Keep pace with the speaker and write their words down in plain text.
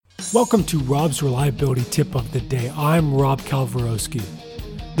Welcome to Rob's Reliability Tip of the Day. I'm Rob Kalwarowski.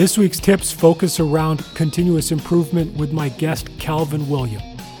 This week's tips focus around continuous improvement with my guest, Calvin William.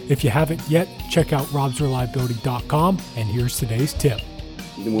 If you haven't yet, check out robsreliability.com, and here's today's tip.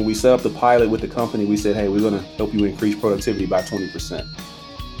 When we set up the pilot with the company, we said, hey, we're going to help you increase productivity by 20%.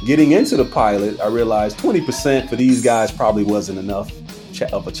 Getting into the pilot, I realized 20% for these guys probably wasn't enough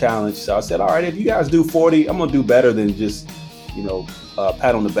of a challenge. So I said, all right, if you guys do 40, I'm going to do better than just,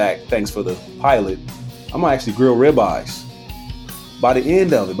 pat on the back. Thanks for the pilot. I'm going to actually grill ribeyes. By the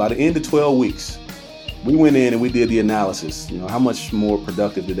end of 12 weeks, we went in and we did the analysis. How much more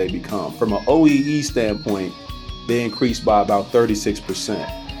productive did they become? From an OEE standpoint, they increased by about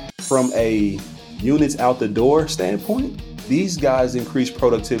 36%. From a units out the door standpoint, these guys increased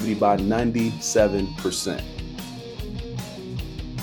productivity by 97%.